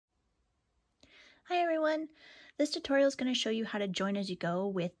Hi everyone! This tutorial is going to show you how to join as you go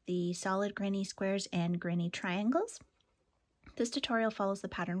with the solid granny squares and granny triangles. This tutorial follows the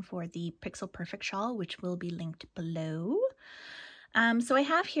pattern for the Pixel Perfect shawl, which will be linked below. So I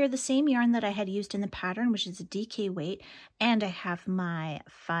have here the same yarn that I had used in the pattern, which is a DK weight, and I have my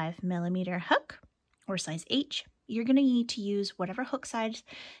 5mm hook, or size H. You're going to need to use whatever hook size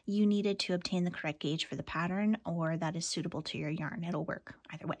you needed to obtain the correct gauge for the pattern, or that is suitable to your yarn. It'll work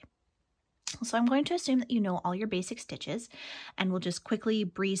either way. So I'm going to assume that you know all your basic stitches, and we'll just quickly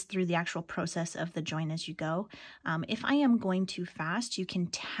breeze through the actual process of the join as you go. If I am going too fast, you can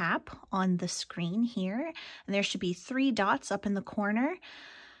tap on the screen here, and there should be 3 dots up in the corner.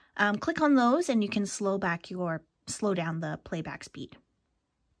 Click on those and you can slow down the playback speed.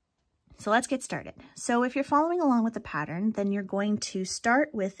 So let's get started. So if you're following along with the pattern, then you're going to start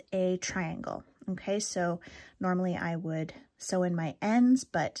with a triangle. Okay, so normally I would sew in my ends,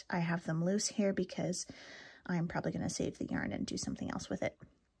 but I have them loose here because I'm probably going to save the yarn and do something else with it.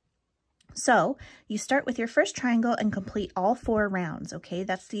 So you start with your first triangle and complete all 4 rounds. Okay,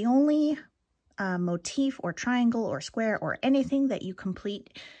 that's the only motif or triangle or square or anything that you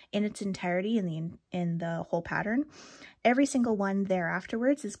complete in its entirety in the whole pattern. Every single one there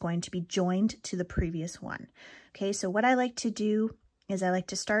afterwards is going to be joined to the previous one. Okay, so what I like to do is I like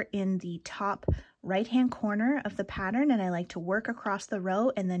to start in the top right hand corner of the pattern, and I like to work across the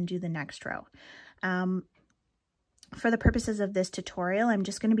row and then do the next row. For the purposes of this tutorial, I'm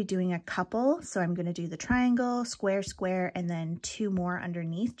just going to be doing a couple. So I'm going to do the triangle, square, square, and then 2 more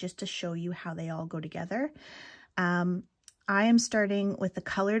underneath just to show you how they all go together. I am starting with the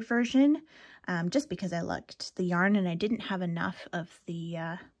colored version just because I liked the yarn and I didn't have enough of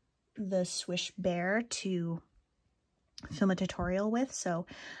the Swish Bear to film a tutorial with. So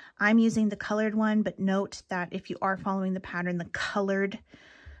I'm using the colored one, but note that if you are following the pattern, the colored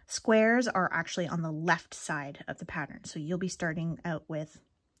squares are actually on the left side of the pattern. So you'll be starting out with,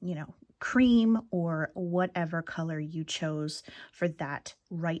 you know, cream or whatever color you chose for that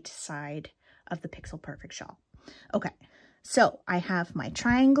right side of the Pixel Perfect shawl. Okay, so I have my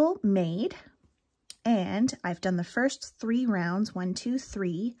triangle made and I've done the first 3 rounds, 1, 2,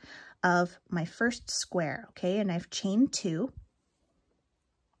 3 of my first square. Okay, and I've chained 2.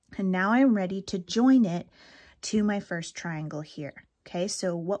 And now I'm ready to join it to my first triangle here. Okay,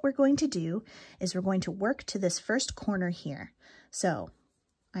 so what we're going to do is we're going to work to this first corner here. So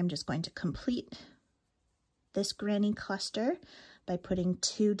I'm just going to complete this granny cluster by putting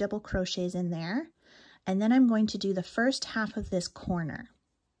 2 double crochets in there. And then I'm going to do the first half of this corner.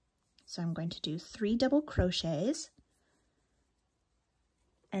 So I'm going to do 3 double crochets.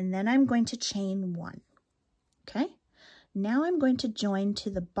 And then I'm going to chain 1. Okay, now I'm going to join to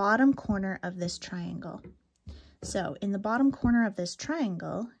the bottom corner of this triangle. So in the bottom corner of this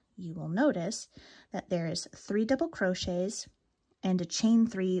triangle, you will notice that there is 3 double crochets and a chain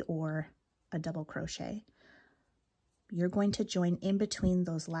 3 or a double crochet. You're going to join in between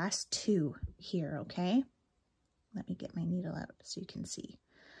those last 2 here, okay? Let me get my needle out so you can see.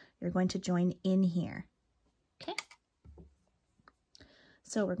 You're going to join in here, okay?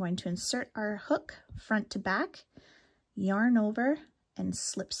 So we're going to insert our hook front to back, yarn over, and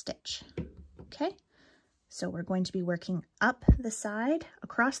slip stitch, okay? So we're going to be working up the side,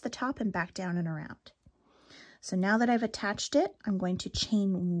 across the top, and back down and around. So now that I've attached it, I'm going to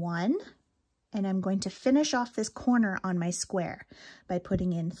chain 1, and I'm going to finish off this corner on my square by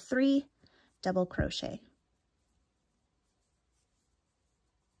putting in 3 double crochet.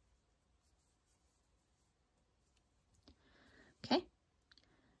 Okay.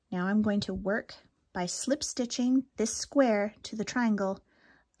 Now I'm going to work by slip stitching this square to the triangle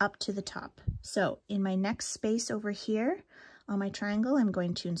up to the top. So in my next space over here on my triangle, I'm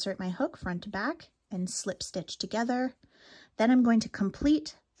going to insert my hook front to back and slip stitch together. Then I'm going to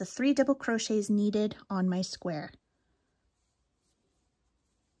complete the 3 double crochets needed on my square.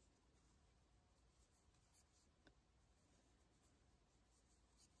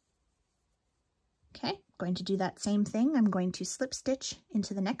 Okay, going to do that same thing. I'm going to slip stitch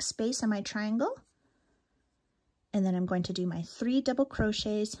into the next space on my triangle, and then I'm going to do my 3 double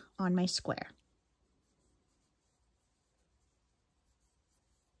crochets on my square.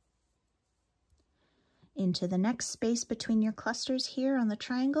 Into the next space between your clusters here on the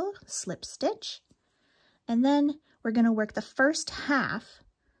triangle, slip stitch, and then we're going to work the first half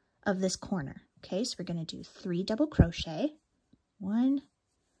of this corner. Okay, so we're going to do 3 double crochet, 1,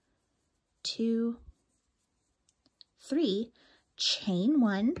 2, 3, chain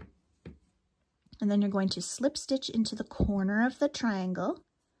 1, and then you're going to slip stitch into the corner of the triangle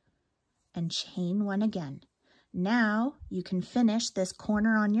and chain 1 again. Now you can finish this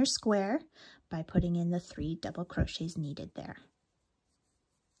corner on your square by putting in the 3 double crochets needed there.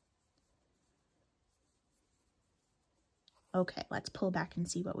 Okay, let's pull back and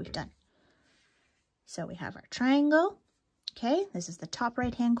see what we've done. So we have our triangle. Okay, this is the top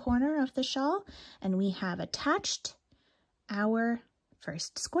right-hand corner of the shawl, and we have attached our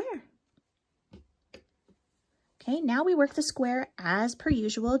first square. Okay, now we work the square as per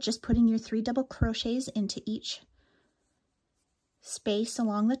usual, just putting your 3 double crochets into each space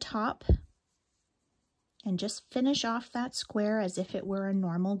along the top, and just finish off that square as if it were a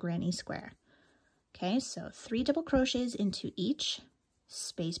normal granny square. Okay, so 3 double crochets into each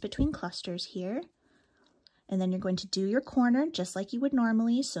space between clusters here, and then you're going to do your corner just like you would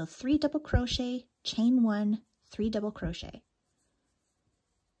normally. So 3 double crochet, chain 1, 3 double crochet,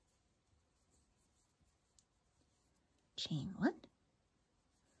 chain 1,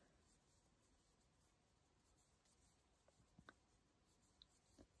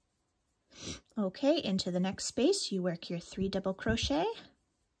 okay, into the next space you work your 3 double crochet.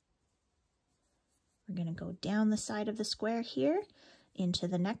 We're going to go down the side of the square here. Into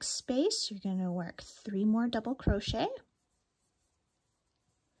the next space, you're going to work 3 more double crochet.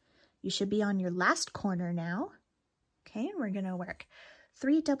 You should be on your last corner now. Okay, and we're going to work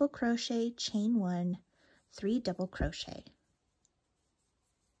 3 double crochet, chain 1, 3 double crochet.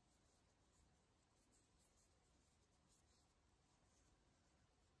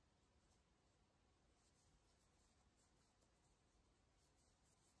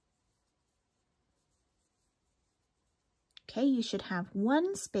 Okay, you should have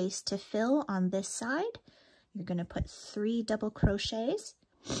 1 space to fill on this side. You're going to put 3 double crochets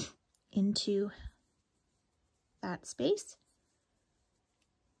into that space.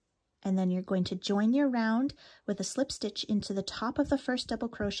 And then you're going to join your round with a slip stitch into the top of the first double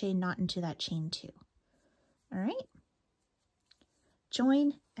crochet, not into that chain 2. All right?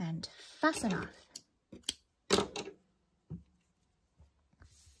 Join and fasten off.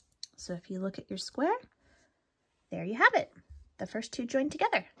 So if you look at your square, there you have it. The first 2 joined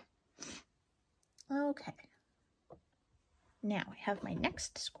together. Okay. Now I have my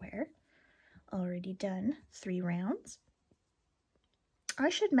next square already done 3 rounds. I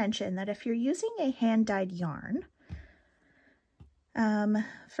should mention that if you're using a hand-dyed yarn,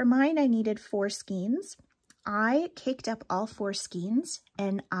 for mine I needed 4 skeins. I caked up all 4 skeins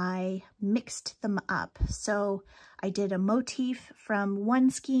and I mixed them up. So I did a motif from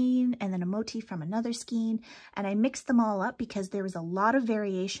one skein and then a motif from another skein, and I mixed them all up because there was a lot of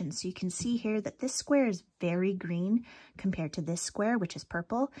variation. So you can see here that this square is very green compared to this square, which is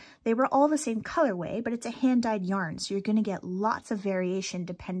purple. They were all the same colorway, but it's a hand-dyed yarn, so you're going to get lots of variation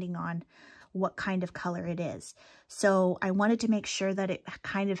depending on what kind of color it is. So I wanted to make sure that it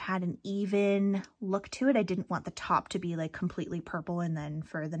kind of had an even look to it. I didn't want the top to be like completely purple and then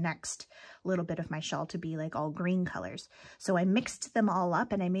for the next little bit of my shawl to be like all green colors. So I mixed them all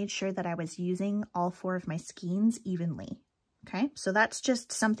up and I made sure that I was using all 4 of my skeins evenly. Okay, so that's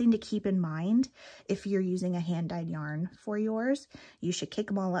just something to keep in mind. If you're using a hand-dyed yarn for yours, you should cake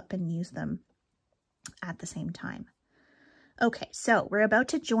them all up and use them at the same time. Okay, so we're about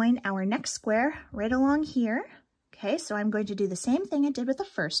to join our next square right along here. Okay, so I'm going to do the same thing I did with the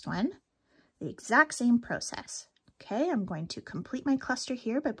first one, the exact same process. Okay, I'm going to complete my cluster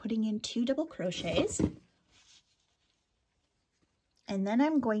here by putting in 2 double crochets. And then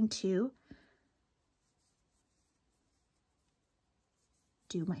I'm going to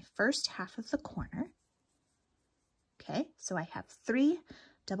do my first half of the corner. Okay, so I have 3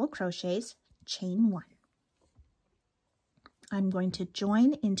 double crochets, chain 1. I'm going to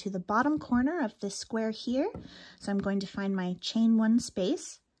join into the bottom corner of this square here. So I'm going to find my chain 1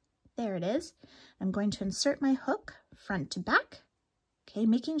 space. There it is. I'm going to insert my hook front to back. Okay,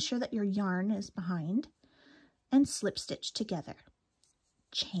 making sure that your yarn is behind, and slip stitch together.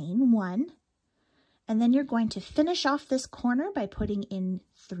 Chain 1. And then you're going to finish off this corner by putting in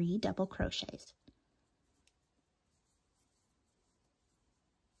 3 double crochets.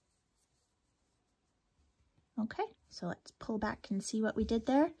 Okay, so let's pull back and see what we did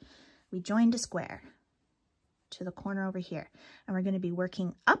there. We joined a square to the corner over here, and we're going to be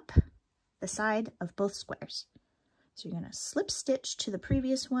working up the side of both squares. So you're going to slip stitch to the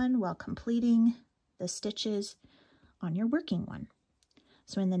previous one while completing the stitches on your working one.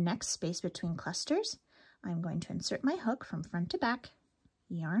 So in the next space between clusters, I'm going to insert my hook from front to back,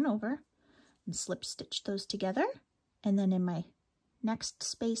 yarn over, and slip stitch those together. And then in my next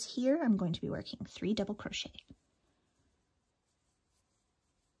space here, I'm going to be working 3 double crochet.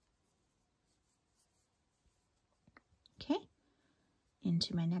 Okay,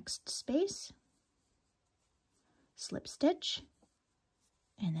 into my next space, slip stitch,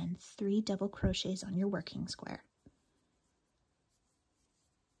 and then 3 double crochets on your working square.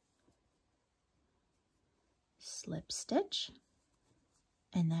 Slip stitch,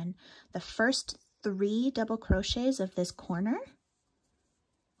 and then the first 3 double crochets of this corner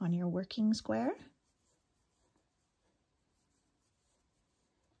on your working square,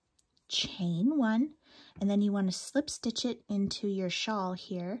 chain 1, and then you want to slip stitch it into your shawl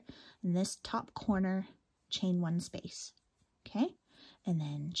here in this top corner, chain 1 space, okay, and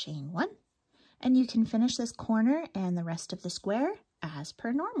then chain 1, and you can finish this corner and the rest of the square as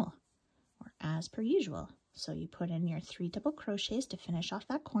per normal or as per usual. So you put in your 3 double crochets to finish off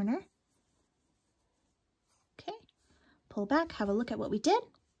that corner. Okay, pull back, have a look at what we did.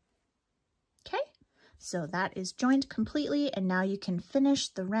 Okay, so that is joined completely, and now you can finish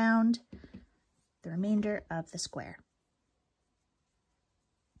the round, the remainder of the square.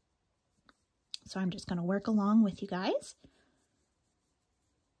 So I'm just going to work along with you guys.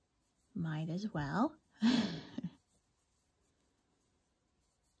 Might as well.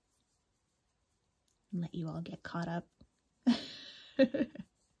 Let you all get caught up.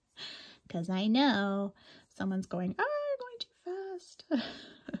 Because I know someone's going, oh, you're going too fast.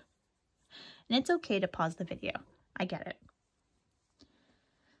 And it's okay to pause the video. I get it.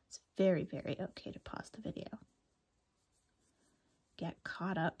 It's very, very okay to pause the video. Get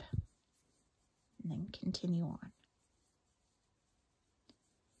caught up and then continue on.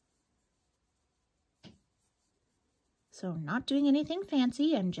 So I'm not doing anything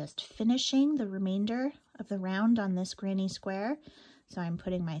fancy, I'm just finishing the remainder of the round on this granny square. So I'm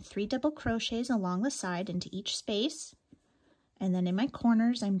putting my 3 double crochets along the side into each space. And then in my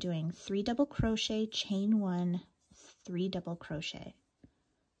corners, I'm doing 3 double crochet, chain 1, 3 double crochet.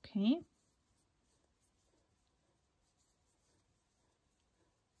 Okay.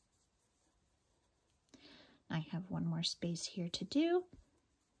 I have one more space here to do.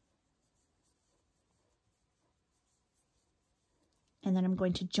 And then I'm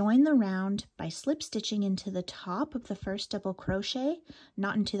going to join the round by slip stitching into the top of the first double crochet,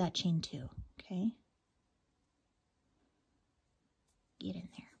 not into that chain 2, okay? Get in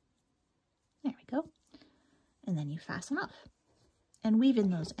there. There we go. And then you fasten off. And weave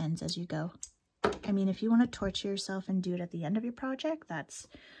in those ends as you go. I mean, if you want to torture yourself and do it at the end of your project, that's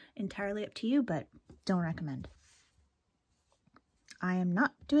entirely up to you, but don't recommend. I am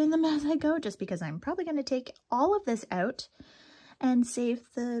not doing them as I go, just because I'm probably going to take all of this out and save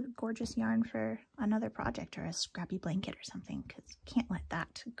the gorgeous yarn for another project or a scrappy blanket or something, because can't let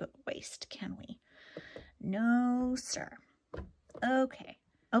that go to waste, can we? No, sir. Okay,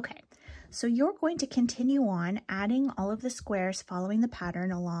 so you're going to continue on adding all of the squares following the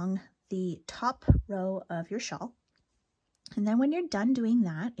pattern along the top row of your shawl. And then when you're done doing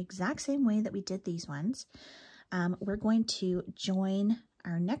that, exact same way that we did these ones, we're going to join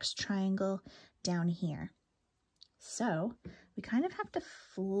our next triangle down here. So we kind of have to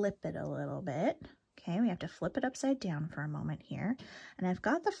flip it a little bit. Okay, we have to flip it upside down for a moment here. And I've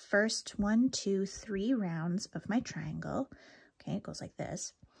got the first 1, 2, 3 rounds of my triangle. Okay, it goes like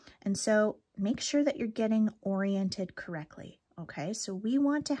this. And so make sure that you're getting oriented correctly. Okay, so we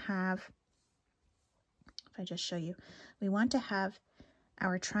want to have, if I just show you, we want to have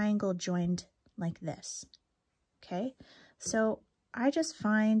our triangle joined like this. Okay, so I just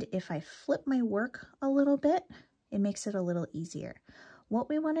find if I flip my work a little bit, it makes it a little easier. What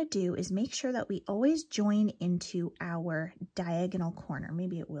we want to do is make sure that we always join into our diagonal corner.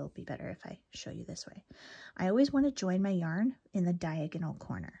 Maybe it will be better if I show you this way. I always want to join my yarn in the diagonal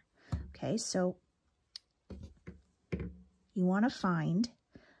corner. Okay, so you want to find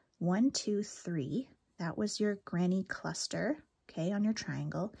 1, 2, 3. That was your granny cluster, okay, on your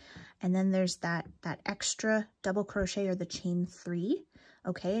triangle. And then there's that extra double crochet or the chain 3.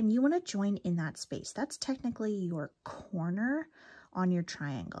 Okay, and you want to join in that space. That's technically your corner on your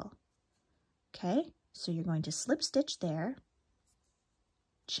triangle. Okay, so you're going to slip stitch there,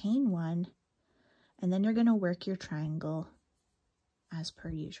 chain 1, and then you're going to work your triangle as per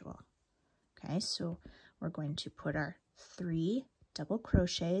usual. Okay, so we're going to put our 3 double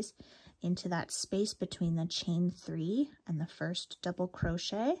crochets into that space between the chain 3 and the first double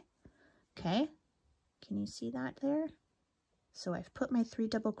crochet. Okay, can you see that there? So I've put my 3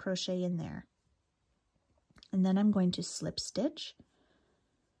 double crochet in there. And then I'm going to slip stitch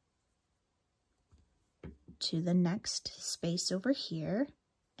to the next space over here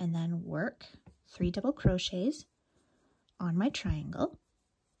and then work 3 double crochets on my triangle.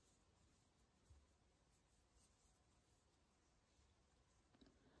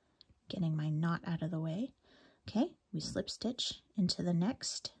 Getting my knot out of the way. Okay, we slip stitch into the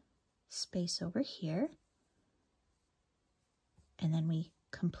next space over here. and then we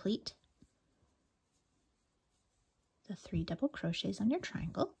complete the 3 double crochets on your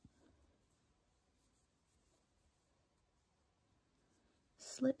triangle.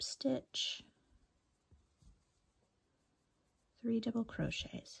 Slip stitch, 3 double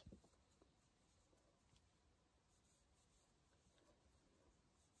crochets.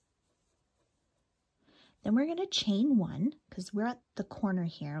 Then we're going to chain 1 because we're at the corner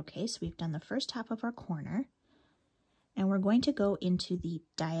here, okay? So we've done the first half of our corner, and we're going to go into the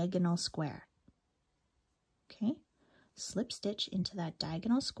diagonal square, okay? Slip stitch into that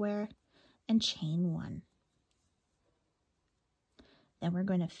diagonal square and chain 1. Then we're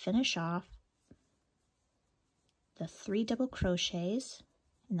going to finish off the 3 double crochets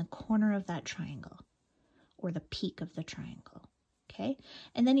in the corner of that triangle, or the peak of the triangle. Okay,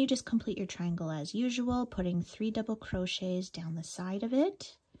 and then you just complete your triangle as usual, putting 3 double crochets down the side of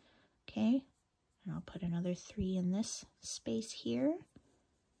it. Okay, and I'll put another 3 in this space here.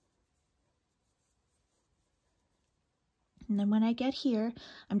 And then when I get here,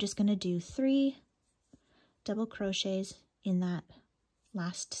 I'm just going to do 3 double crochets in that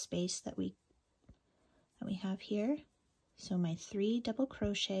last space that we have here. So my 3 double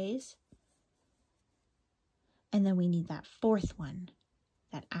crochets. And then we need that 4th one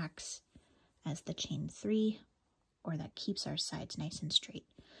that acts as the chain 3, or that keeps our sides nice and straight.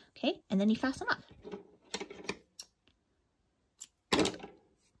 Okay, and then you fasten off.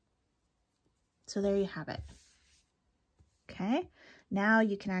 So there you have it. Okay, now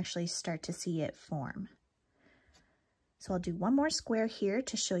you can actually start to see it form. So I'll do one more square here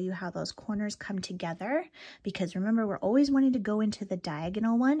to show you how those corners come together, because remember, we're always wanting to go into the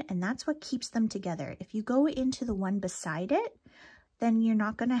diagonal one, and that's what keeps them together. If you go into the one beside it, then you're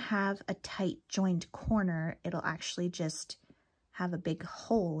not going to have a tight joined corner. It'll actually just have a big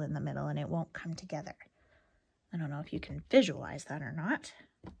hole in the middle and it won't come together. I don't know if you can visualize that or not,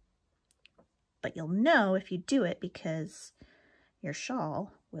 but you'll know if you do it because your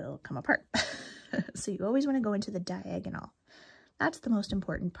shawl will come apart. So you always want to go into the diagonal. That's the most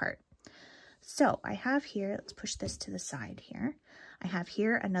important part. So I have here, let's push this to the side here. I have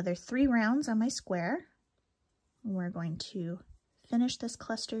here another 3 rounds on my square. We're going to finish this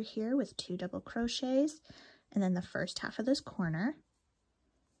cluster here with 2 double crochets and then the first half of this corner.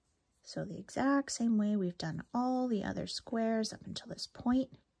 So the exact same way we've done all the other squares up until this point,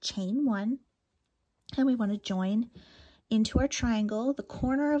 chain 1, and we want to join into our triangle. The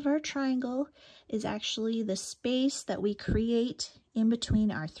corner of our triangle is actually the space that we create in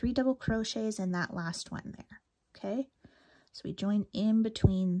between our 3 double crochets and that last one there, okay? So we join in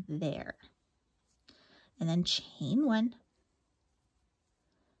between there, and then chain 1,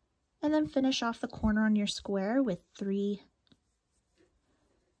 and then finish off the corner on your square with 3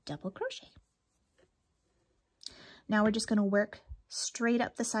 double crochet. Now we're just going to work straight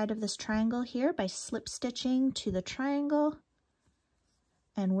up the side of this triangle here by slip stitching to the triangle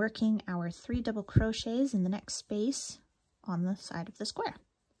and working our 3 double crochets in the next space on the side of the square.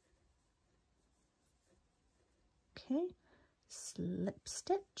 Okay, slip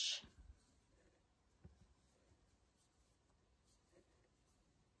stitch.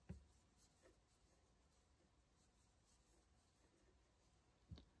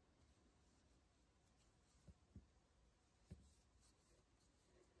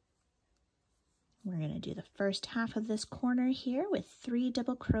 We're going to do the first half of this corner here with 3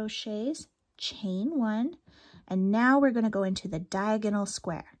 double crochets, chain 1, and now we're going to go into the diagonal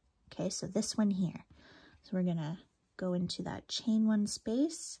square. Okay, so this one here. So we're going to go into that chain 1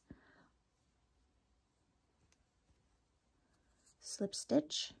 space, slip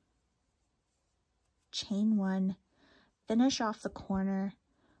stitch, chain 1, finish off the corner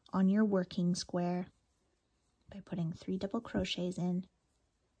on your working square by putting 3 double crochets in.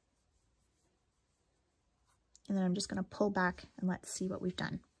 And then I'm just going to pull back and let's see what we've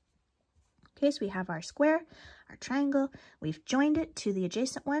done. Okay, so we have our square, our triangle, we've joined it to the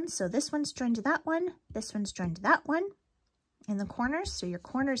adjacent one. So this one's joined to that one, this one's joined to that one in the corners. So your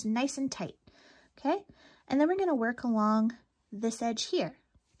corner's nice and tight. Okay, and then we're going to work along this edge here.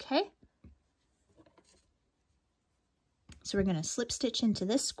 Okay, so we're going to slip stitch into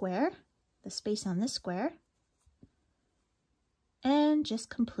this square, the space on this square, and just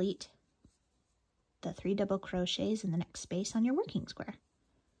complete the 3 double crochets in the next space on your working square.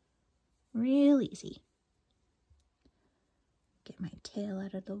 Real easy. Get my tail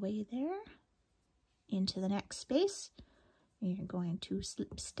out of the way there. Into the next space, you're going to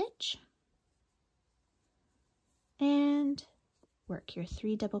slip stitch and work your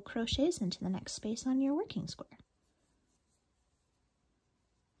 3 double crochets into the next space on your working square.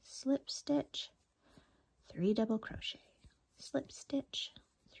 Slip stitch, 3 double crochet, slip stitch,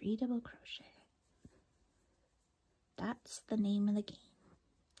 3 double crochet. That's the name of the game.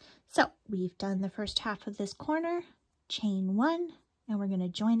 So we've done the first half of this corner, chain 1, and we're going to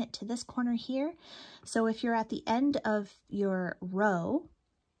join it to this corner here. So if you're at the end of your row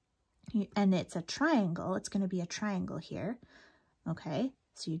and it's a triangle, it's going to be a triangle here. Okay,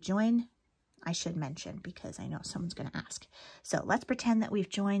 so you join, I should mention because I know someone's going to ask. So let's pretend that we've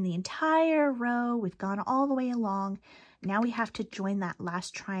joined the entire row. We've gone all the way along. Now we have to join that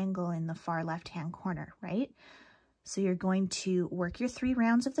last triangle in the far left-hand corner, right? So you're going to work your 3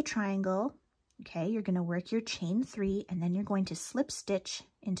 rounds of the triangle. Okay, you're going to work your chain 3, and then you're going to slip stitch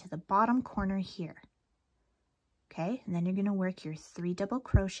into the bottom corner here. Okay, and then you're going to work your 3 double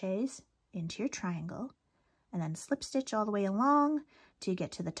crochets into your triangle, and then slip stitch all the way along till you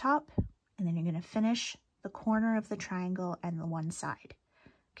get to the top, and then you're going to finish the corner of the triangle and the one side.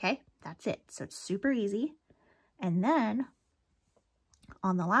 Okay, that's it. So it's super easy. And then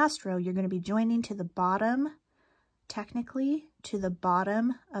on the last row, you're going to be joining to the bottom, technically to the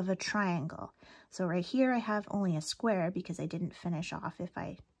bottom of a triangle. So right here I have only a square because I didn't finish off. If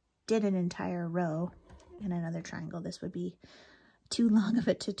I did an entire row in another triangle, this would be too long of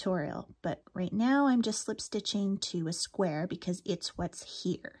a tutorial. But right now I'm just slip stitching to a square because it's what's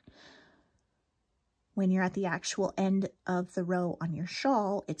here. When you're at the actual end of the row on your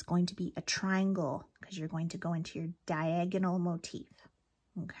shawl, it's going to be a triangle because you're going to go into your diagonal motif.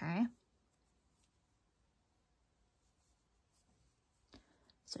 Okay.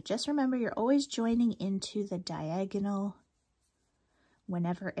 So just remember, you're always joining into the diagonal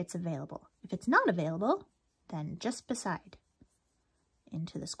whenever it's available. If it's not available, then just beside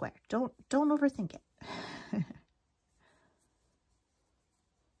into the square. Don't overthink it.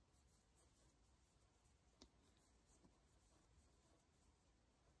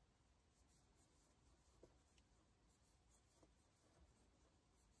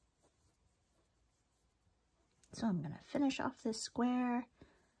 So I'm going to finish off this square,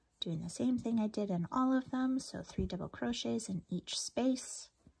 doing the same thing I did in all of them. So 3 double crochets in each space.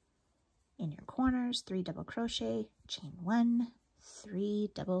 In your corners, 3 double crochet, chain 1, 3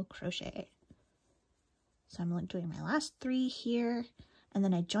 double crochet. So I'm doing my last 3 here, and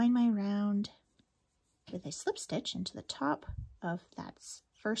then I join my round with a slip stitch into the top of that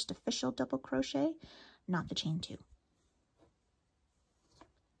first official double crochet, not the chain 2.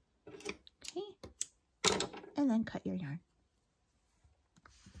 Okay, and then cut your yarn.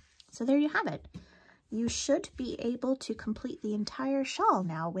 So there you have it. You should be able to complete the entire shawl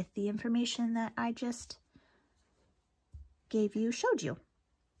now with the information that I just showed you.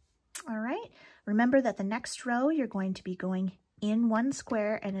 All right, remember that the next row you're going to be going in one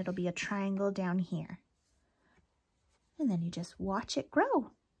square and it'll be a triangle down here. And then you just watch it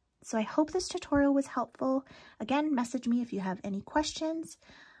grow. So I hope this tutorial was helpful. Again, message me if you have any questions.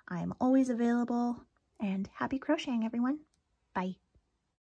 I'm always available, and happy crocheting, everyone. Bye.